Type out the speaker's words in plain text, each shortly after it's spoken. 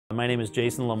My name is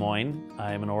Jason LeMoine.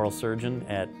 I am an oral surgeon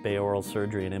at Bay Oral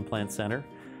Surgery and Implant Center.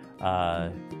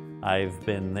 I've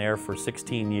been there for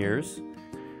 16 years.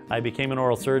 I became an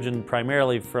oral surgeon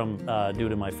primarily due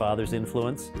to my father's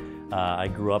influence. I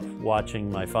grew up watching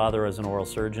my father as an oral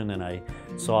surgeon, and I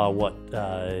saw what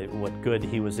good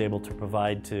he was able to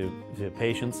provide to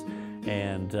patients,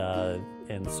 and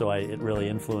so it really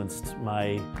influenced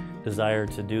my desire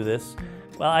to do this.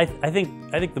 Well, I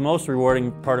think the most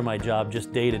rewarding part of my job,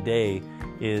 just day to day,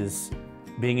 is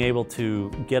being able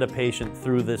to get a patient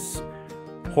through this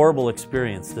horrible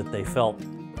experience that they felt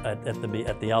at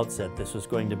the outset. This was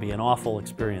going to be an awful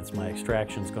experience. My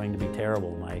extraction's going to be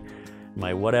terrible. My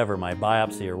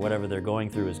biopsy or whatever they're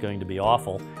going through is going to be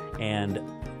awful. And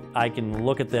I can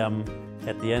look at them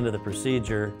at the end of the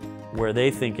procedure where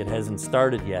they think it hasn't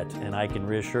started yet, and I can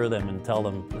reassure them and tell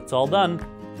them it's all done.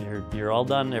 You're all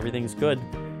done, everything's good.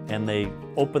 And they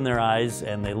open their eyes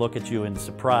and they look at you in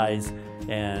surprise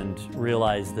and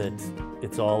realize that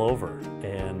it's all over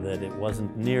and that it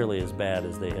wasn't nearly as bad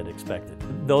as they had expected.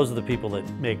 Those are the people that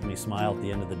make me smile at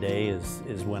the end of the day,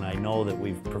 is when I know that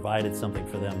we've provided something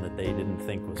for them that they didn't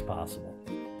think was possible.